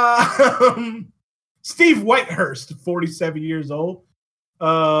 Steve Whitehurst, 47 years old,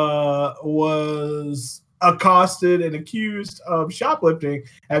 was accosted and accused of shoplifting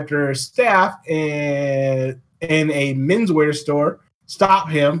after staff in a menswear store stopped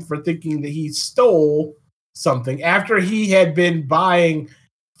him for thinking that he stole something after he had been buying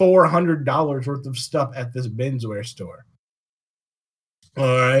 $400 worth of stuff at this menswear store. All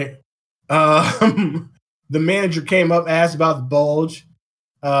right. The manager came up, asked about the bulge.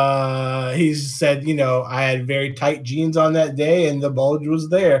 He said, I had very tight jeans on that day and the bulge was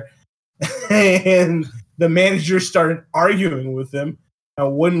there. And the manager started arguing with him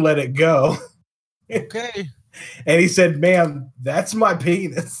and wouldn't let it go. Okay. And he said, "Ma'am, that's my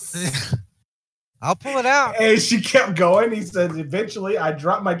penis." I'll pull it out. And she kept going. He said, "Eventually, I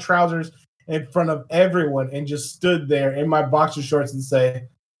dropped my trousers in front of everyone and just stood there in my boxer shorts and say,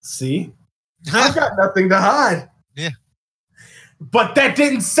 'See, I've got nothing to hide.'" Yeah. But that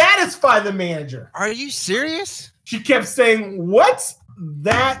didn't satisfy the manager. Are you serious? She kept saying, "What's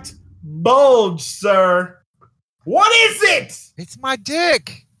that bulge, sir?" What is it? It's my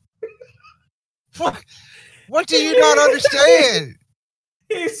dick. What do you not understand?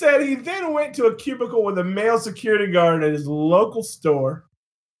 He said he then went to a cubicle with a male security guard at his local store.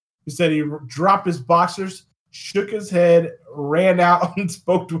 He said he dropped his boxers, shook his head, ran out and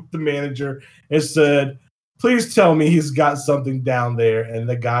spoke with the manager and said, please tell me he's got something down there. And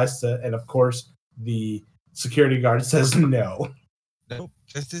the guy said, and of course, the security guard says no. Nope,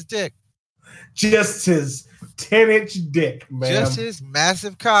 just his dick. Just his 10-inch dick, man. Just his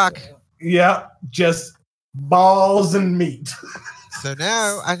massive cock. Yeah, just balls and meat. So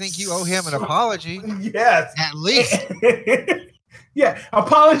now I think you owe him an apology. Yes. At least. Yeah,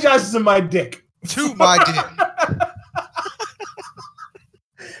 apologize to my dick. To my dick.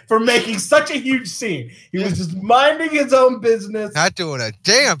 For making such a huge scene. He was just minding his own business. Not doing a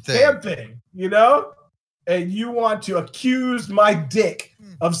damn thing. Damn thing, you know? And you want to accuse my dick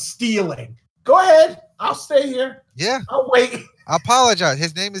of stealing. Go ahead. I'll stay here. Yeah. I'll wait. Apologize.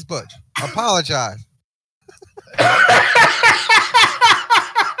 His name is Butch. Apologize.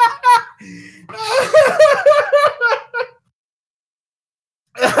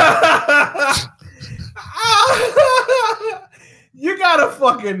 You gotta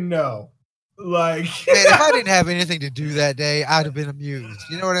fucking know. Like, man, if I didn't have anything to do that day, I'd have been amused.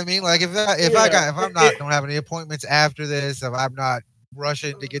 You know what I mean? Like if I'm not don't have any appointments after this, if I'm not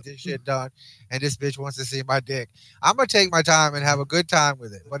rushing to get this shit done, and this bitch wants to see my dick, I'm gonna take my time and have a good time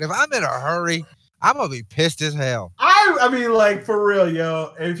with it. But if I'm in a hurry, I'm gonna be pissed as hell. I mean, like, for real,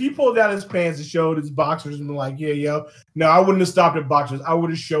 yo. If he pulled down his pants and showed his boxers and been like, yeah, yo, no, I wouldn't have stopped at boxers. I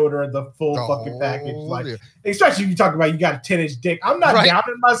would have showed her the full fucking package. Like, especially if you talk about you got a 10-inch dick. I'm not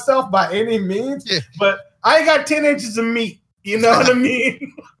doubting myself by any means, but I ain't got 10 inches of meat. You know what I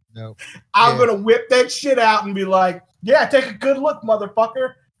mean? No. I'm gonna whip that shit out and be like, yeah, take a good look,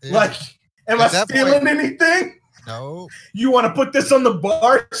 motherfucker. Yeah. Like, am I stealing anything? No. You want to put this on the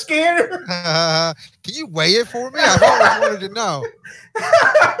bar scanner? Can you weigh it for me? I've always wanted to know.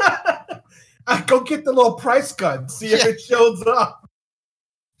 I go get the little price gun, see if it shows up.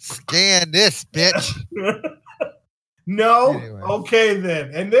 Scan this, bitch. No? Anyway. Okay,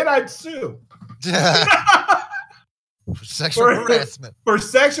 then. And then I'd sue. For sexual harassment. For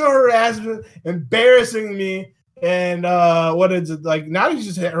sexual harassment, embarrassing me. And what is it like? Now he's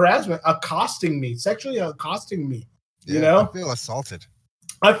just harassment, accosting me, sexually accosting me. Yeah, you know, I feel assaulted.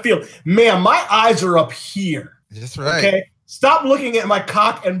 I feel, man, my eyes are up here. That's right. Okay, stop looking at my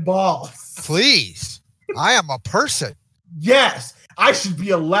cock and balls, please. I am a person. Yes, I should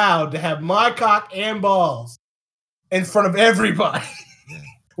be allowed to have my cock and balls in front of everybody.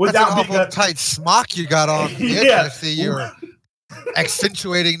 Without being a tight smock you got on. Yeah, I see you're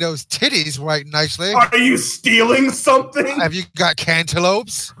accentuating those titties right nicely. Are you stealing something? Have you got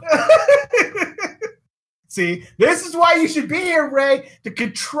cantaloupes? See, this is why you should be here, Ray, to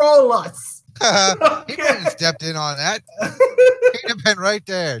control us. He could have stepped in on that. He'd have been right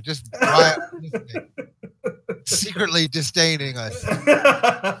there, just secretly disdaining us.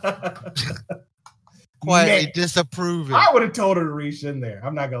 Quietly disapproving. I would have told her to reach in there.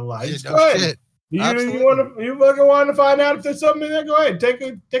 I'm not gonna lie. Yeah, no shit. You fucking want to find out if there's something in there? Go ahead, take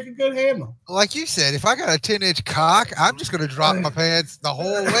a good handle. Like you said, if I got a 10-inch cock, I'm just gonna drop my pants the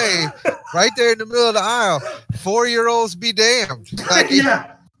whole way, right there in the middle of the aisle. 4-year-olds be damned. Like,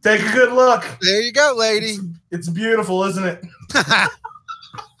 yeah, take a good look. There you go, lady. It's beautiful, isn't it?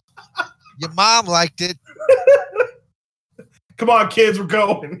 Your mom liked it. Come on, kids, we're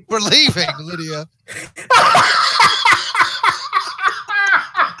going. We're leaving, Lydia.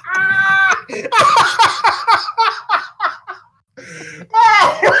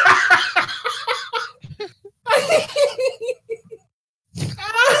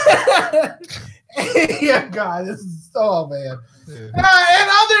 Yeah, God, this is man. And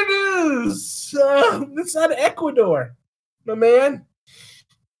other news, it's out of Ecuador, my man.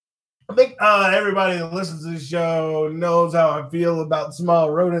 I think everybody that listens to the show knows how I feel about small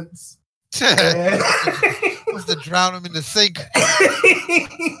rodents. Wants to drown them in the sink.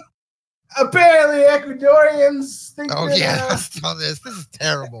 Apparently, Ecuadorians think let's on this. This is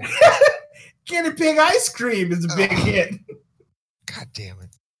terrible. Guinea pig ice cream is a big hit. God damn it.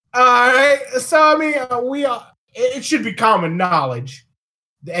 All right. So, I mean, it should be common knowledge.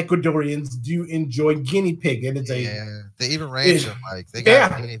 The Ecuadorians do enjoy guinea pig. And they even ranch them. Like, they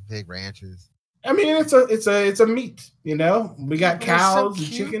got guinea pig ranches. I mean, it's a meat, you know? We got cows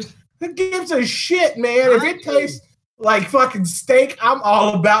and chicken. Who gives a shit, man? If it tastes like fucking steak, I'm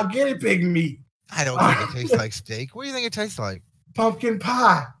all about guinea pig meat. I don't think it tastes like steak. What do you think it tastes like? Pumpkin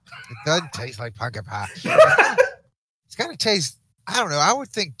pie. It doesn't taste like pumpkin pie. It's got to taste, I don't know. I would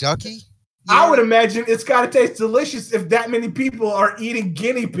think ducky. I would imagine it's got to taste delicious if that many people are eating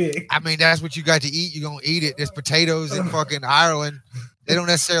guinea pig. I mean, that's what you got to eat. You're going to eat it. There's potatoes in fucking Ireland. They don't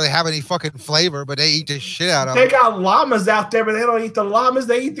necessarily have any fucking flavor, but they eat the shit out of They it. got llamas out there, but they don't eat the llamas.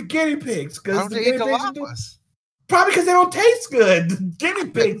 They eat the guinea pigs. Why don't they eat the llamas? Probably because they don't taste good. The guinea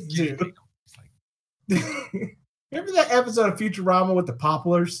pigs do. Remember that episode of Futurama with the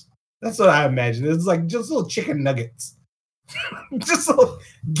poplars? That's what I imagine. It's like just little chicken nuggets. Just little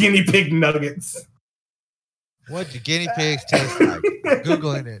guinea pig nuggets. What do guinea pigs taste like? I'm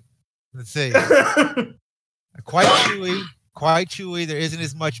Googling it. Let's see. Quite chewy. There isn't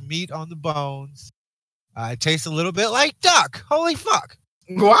as much meat on the bones. It tastes a little bit like duck. Holy fuck.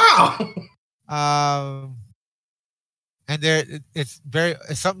 Wow. And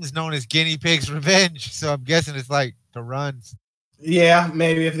something's known as guinea pig's revenge. So I'm guessing it's like the runs. Yeah,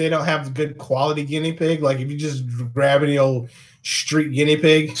 maybe if they don't have good quality guinea pig, like if you just grab any old street guinea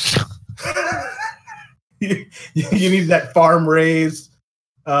pig, you need that farm raised.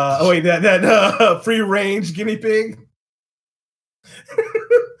 That free range guinea pig.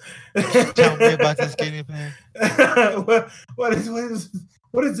 Tell me about this guinea pig. What has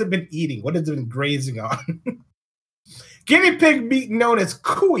it been eating? What has it been grazing on? Guinea pig meat known as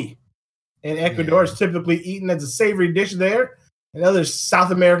cuy in Ecuador is typically eaten as a savory dish there. In other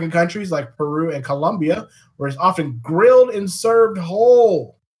South American countries like Peru and Colombia, where it's often grilled and served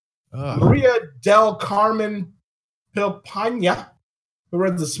whole. Maria del Carmen Pilpana, who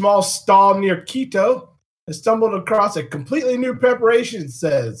runs a small stall near Quito, has stumbled across a completely new preparation,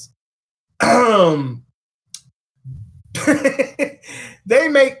 says. They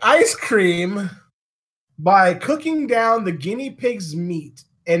make ice cream by cooking down the guinea pig's meat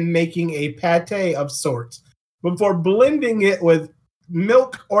and making a pate of sorts before blending it with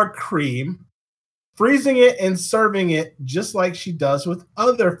milk or cream, freezing it and serving it just like she does with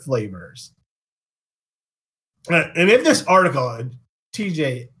other flavors. And in this article,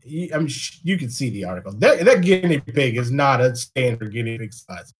 TJ, you can see the article. That guinea pig is not a standard guinea pig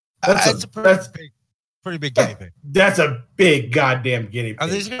size. That's a pretty big guinea pig. That's a big goddamn guinea pig. Are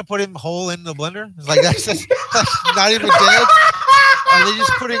they just gonna put him whole in the blender? It's like that's not even dead. Are they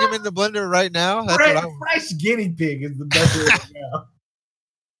just putting him in the blender right now? That's fresh guinea pig is the best way right now.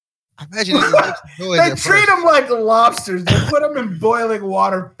 I imagine they treat them like lobsters. They put them in boiling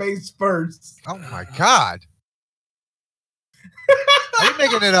water face first. Oh my god! Are you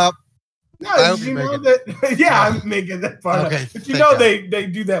making it up? No, you know that? Yeah, I'm making that part. Okay, but you know they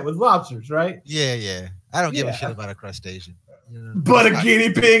do that with lobsters, right? Yeah. I don't give a shit about a crustacean. But a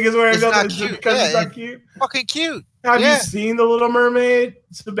guinea pig is where it goes cute. Because it's not cute. Fucking cute. Have you seen The Little Mermaid?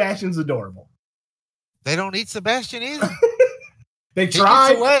 Sebastian's adorable. They don't eat Sebastian either. They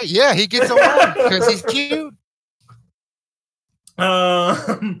try. Yeah, he gets away because he's cute.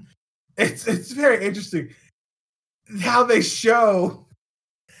 It's very interesting how they show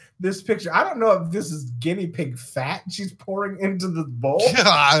this picture. I don't know if this is guinea pig fat she's pouring into the bowl.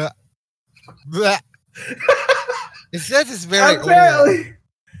 It says it's very apparently.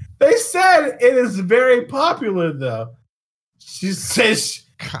 They said it is very popular though. She says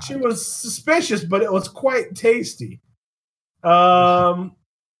she was suspicious, but it was quite tasty. Yeah,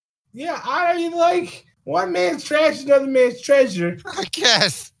 I mean, like one man's trash is another man's treasure. I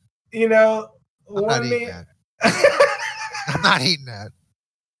guess. You know, I'm not eating that.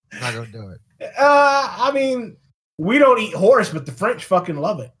 I'm not gonna do it. I mean, we don't eat horse, but the French fucking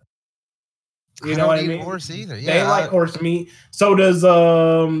love it. You know what I mean? Horse either. Yeah, they like horse meat. So does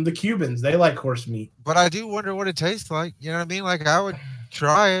the Cubans. They like horse meat. But I do wonder what it tastes like. You know what I mean? Like I would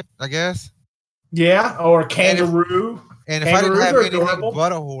try it, I guess. Yeah, or kangaroo. And if I didn't have anything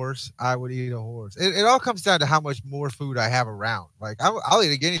but a horse, I would eat a horse. It all comes down to how much more food I have around. Like I'll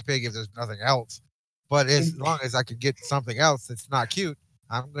eat a guinea pig if there's nothing else. But as long as I could get something else that's not cute,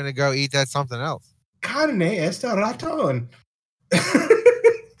 I'm gonna go eat that something else. Carne está ratón.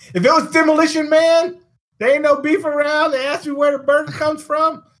 If it was Demolition Man, there ain't no beef around. They asked me where the burger comes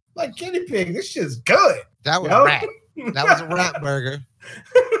from. Like guinea pig, this shit's good. That was rat. That was a rat burger,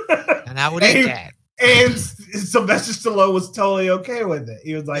 and I would eat that. And Sylvester Stallone was totally okay with it.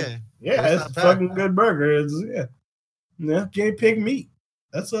 He was like, "Yeah, it's a fucking good burger. It's guinea pig meat."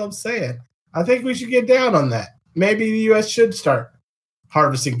 That's what I'm saying. I think we should get down on that. Maybe the U.S. should start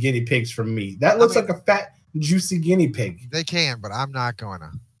harvesting guinea pigs for meat. That looks like a fat, juicy guinea pig. They can, but I'm not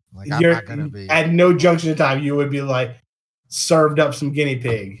gonna. Like, I'm not gonna be. At no junction of time, you would be like served up some guinea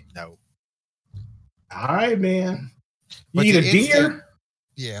pig. No. All right, man. You eat a deer?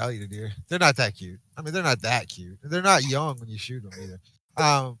 Yeah, I'll eat a deer. They're not that cute. I mean, they're not that cute. They're not young when you shoot them either.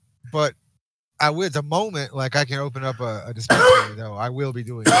 But I will. At the moment, like I can open up a dispensary, though. I will be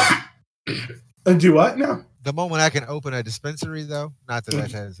doing that. Do what? No. The moment I can open a dispensary, though, not that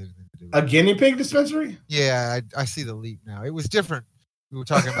that has anything to do with A it. guinea pig dispensary? Yeah, I see the leap now. It was different. We were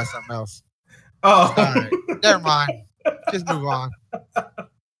talking about something else. Oh. All right. Never mind. Just move on.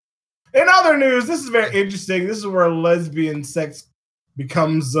 In other news, this is very interesting. This is where lesbian sex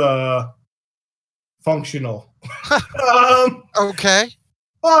becomes functional. Okay.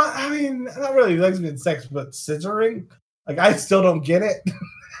 Well, I mean, not really lesbian sex, but scissoring. Like, I still don't get it.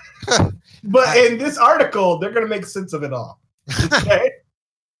 But in this article, they're going to make sense of it all. Okay?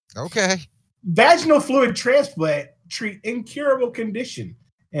 Okay. Vaginal fluid transplant treat incurable condition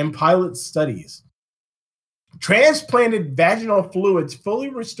in pilot studies. Transplanted vaginal fluids fully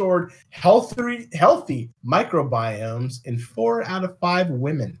restored healthy microbiomes in 4 out of 5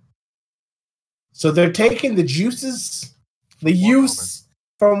 women. So they're taking the juices, the use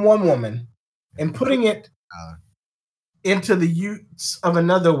from one woman, and putting it into the use of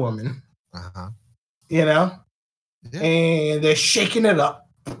another woman. Uh-huh. You know? Yeah. And they're shaking it up.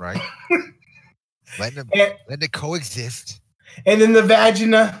 Right. Letting it coexist. And then the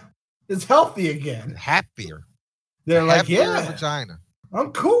vagina is healthy again. Happier. They're like, Happier yeah, vagina.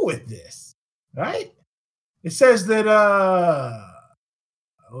 I'm cool with this. Right? It says that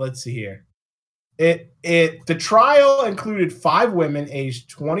let's see here. The trial included 5 women aged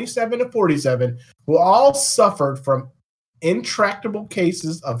 27 to 47 who all suffered from intractable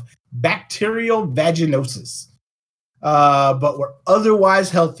cases of bacterial vaginosis, but were otherwise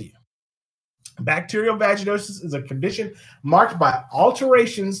healthy. Bacterial vaginosis is a condition marked by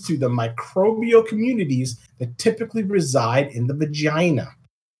alterations to the microbial communities that typically reside in the vagina,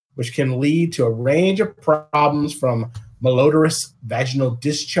 which can lead to a range of problems from malodorous vaginal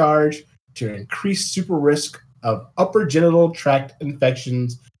discharge to increased super risk of upper genital tract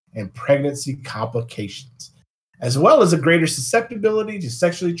infections and pregnancy complications, as well as a greater susceptibility to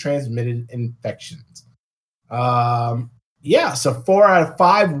sexually transmitted infections. So 4 out of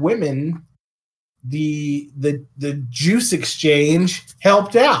 5 women, the juice exchange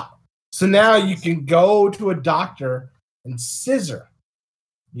helped out. So now you can go to a doctor and scissor,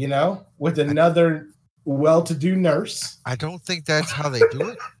 with another well-to-do nurse. I don't think that's how they do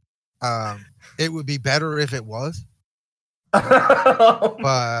it. It would be better if it was.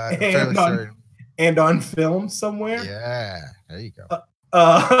 But and on film somewhere. Yeah, there you go.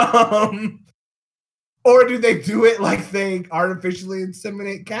 Or do they do it like they artificially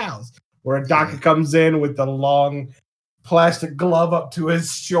inseminate cows, where a doctor comes in with a long plastic glove up to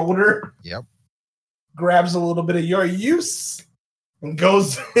his shoulder? Yep. Grabs a little bit of your use and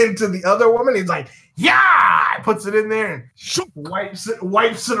goes into the other woman. He's like, yeah, puts it in there and wipes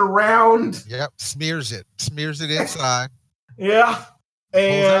it around. Yep, smears it inside. Yeah,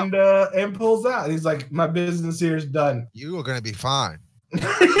 and pulls out. He's like, my business here is done. You are going to be fine.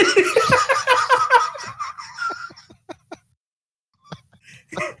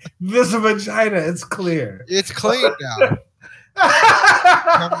 This vagina, it's clear. It's clean now.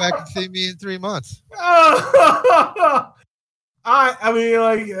 Come back and see me in 3 months.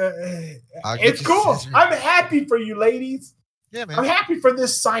 It's cool. I'm happy for you, ladies. Yeah, man. I'm happy for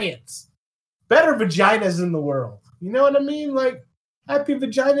this science. Better vaginas in the world. You know what I mean? Like, happy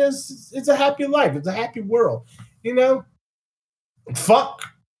vaginas, it's a happy life. It's a happy world. Fuck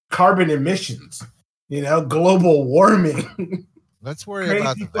carbon emissions. Global warming. Let's worry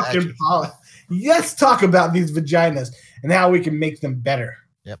about the vaginas. Let's talk about these vaginas and how we can make them better.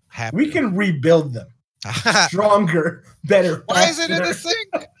 Yep. Happier. We can rebuild them. Stronger, better. Why is it in the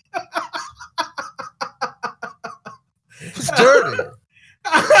sink? It's dirty.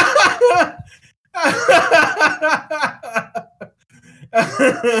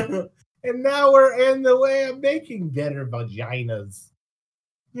 And now we're in the way of making better vaginas.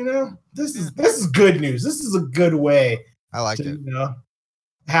 This is good news. This is a good way. I like it.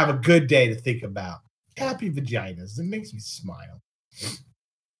 Have a good day to think about. Happy vaginas. It makes me smile.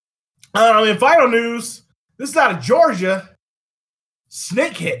 In final news, this is out of Georgia.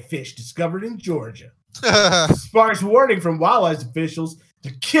 Snakehead fish discovered in Georgia. Sparks warning from wildlife officials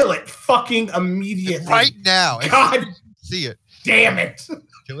to kill it fucking immediately. Right now. God, see it. Damn it.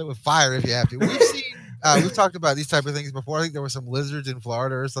 Kill it with fire if you have to. We've talked about these type of things before. I think there were some lizards in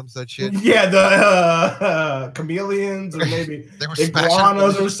Florida or some such shit. Yeah, the chameleons or maybe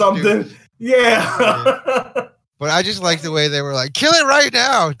iguanas or something. Yeah. But I just like the way they were like, kill it right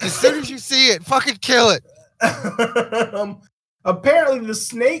now. As soon as you see it, fucking kill it. Apparently the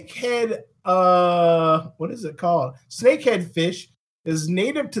snakehead, what is it called? Snakehead fish is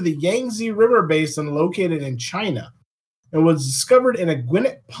native to the Yangtze River Basin located in China and was discovered in a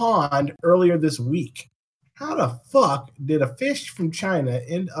Gwinnett pond earlier this week. how the fuck did a fish from China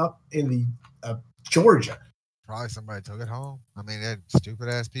end up in the Georgia? Probably somebody took it home. I mean, they're stupid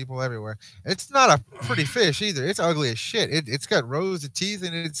ass people everywhere. It's not a pretty fish either. It's ugly as shit. It's got rows of teeth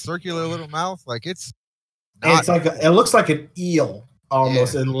in its circular little mouth. Like it's not. It's like it looks like an eel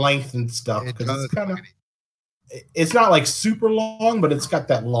almost in length and stuff It because does it's kind of. It's not like super long, but it's got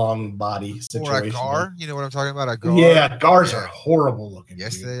that long body situation. Or a gar. You know what I'm talking about? A gar. Yeah, gars are horrible looking.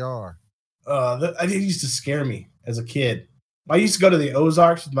 Yes, dude. they are. It used to scare me as a kid. I used to go to the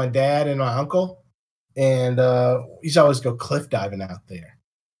Ozarks with my dad and my uncle, and we used to always go cliff diving out there.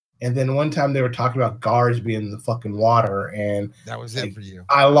 And then one time they were talking about gars being in the fucking water, and that was it for you.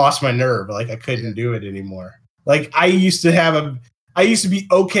 I lost my nerve. Like I couldn't do it anymore. Like I used to be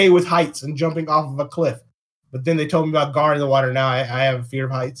okay with heights and jumping off of a cliff. But then they told me about gar in the water. Now I have a fear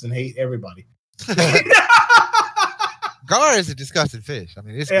of heights and hate everybody. Gar is a disgusting fish. I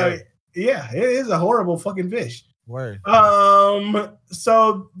mean, it's yeah, it is a horrible fucking fish. Word.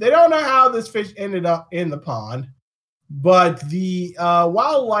 So they don't know how this fish ended up in the pond, but the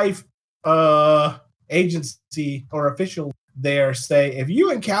wildlife agency or official there say if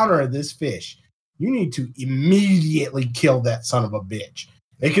you encounter this fish, you need to immediately kill that son of a bitch.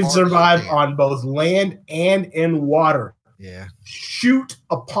 It can survive on both land and in water. Yeah. Shoot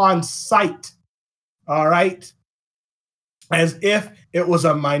upon sight. All right. As if it was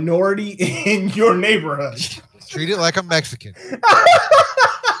a minority in your neighborhood. Treat it like a Mexican.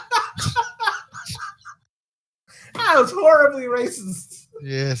 That was horribly racist.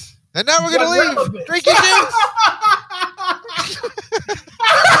 Yes. And now we're going to leave. Drink your juice.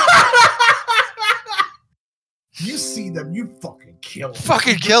 You see them, you fucking kill them.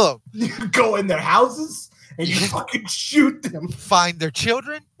 Fucking kill them. You go in their houses and you fucking shoot them. Find their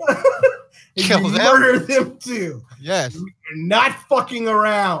children. Kill them. Murder them too. Yes. You're not fucking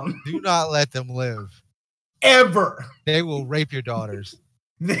around. Do not let them live. Ever. They will rape your daughters.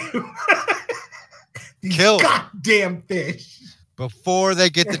 These Kill goddamn fish. Before they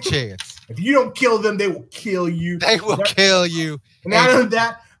get the chance. If you don't kill them, they will kill you. They will kill you. And not only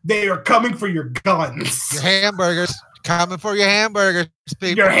that, they are coming for your guns. Your hamburgers. Coming for your hamburgers,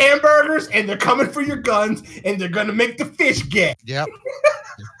 people. Your hamburgers, and they're coming for your guns, and they're going to make the fish gay. Yep.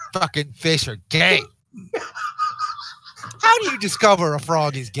 Fucking fish are gay. How do you discover a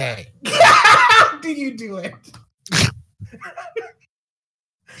frog is gay? How do you do it?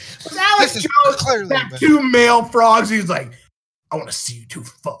 Was Alex Jones clearly that two male frogs? He's like, I want to see you two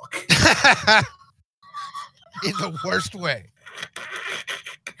fuck. In the worst way.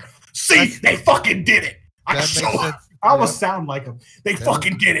 See, they fucking did it. I almost sound like them. They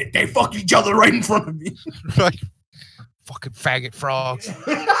fucking did it. They fucked each other right in front of me. Right. Fucking faggot frogs.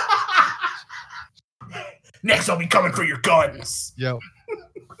 Next, I'll be coming for your guns. Yo.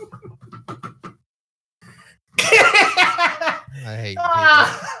 I hate people.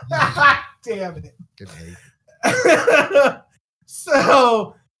 Damn it. Good hate.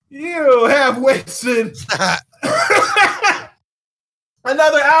 So, you have wasted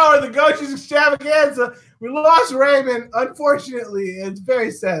another hour of the Go Juice Extravaganza. We lost Raymond. Unfortunately, it's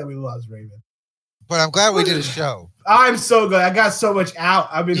very sad that we lost Raymond. But I'm glad we did a show. I'm so glad. I got so much out.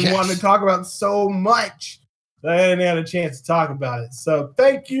 I've been wanting to talk about so much. I hadn't had a chance to talk about it. So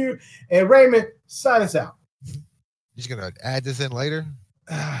thank you. And Raymond, sign us out. You just going to add this in later?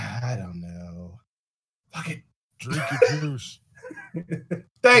 I don't know. Fuck it. Drink your juice.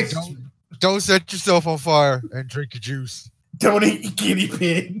 Thanks. Don't set yourself on fire and drink your juice. Don't eat guinea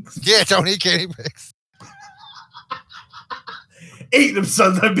pigs. Yeah, don't eat guinea pigs. Eat them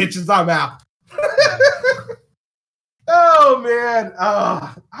sons of bitches. I'm out. Oh, man.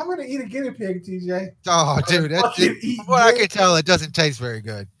 I'm going to eat a guinea pig, TJ. Oh, dude. From what I can tell, it doesn't taste very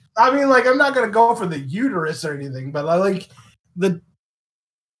good. I mean, like, I'm not going to go for the uterus or anything, but I like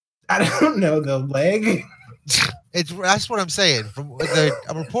I don't know, the leg. That's what I'm saying. From the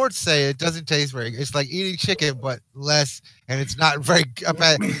reports say it doesn't taste very good. It's like eating chicken, but less, and it's not very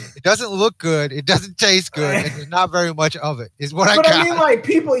bad. It doesn't look good. It doesn't taste good, and there's not very much of it. Is what I got. But I mean, like,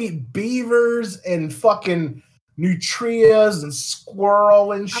 people eat beavers and fucking nutrias and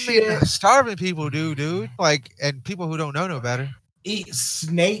squirrel and shit. I mean, starving people do, dude. Like, and people who don't know no better eat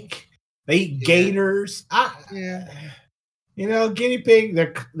snake. They eat gators. Yeah. You know, guinea pig.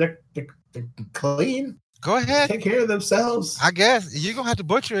 They're clean. Go ahead. Take care of themselves. I guess you're gonna have to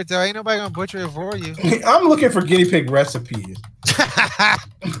butcher it though. Ain't nobody gonna butcher it for you. I'm looking for guinea pig recipes.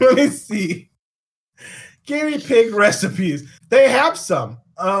 Let me see. Guinea pig recipes. They have some.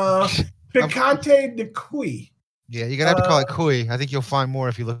 Picante de cuy. Yeah, you're gonna have to call it cuy. I think you'll find more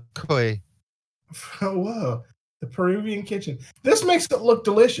if you look cuy. Whoa. The Peruvian kitchen. This makes it look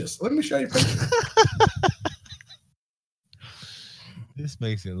delicious. Let me show you a picture. This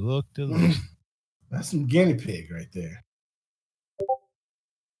makes it look delicious. That's some guinea pig right there.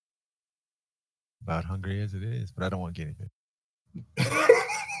 About hungry as it is, but I don't want guinea pig.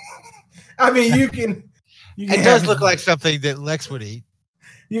 I mean, you can It does look like something that Lex would eat.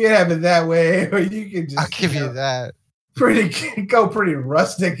 You can have it that way, or you can just I'll give you that. Go pretty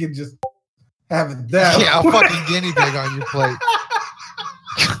rustic and just have it that way. Yeah, I'll fucking guinea pig on your plate.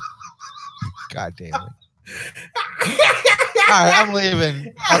 God damn it. All right, I'm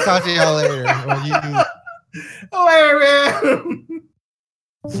leaving. I'll talk to y'all later. Later, man.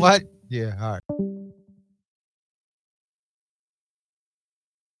 What? Yeah, all right.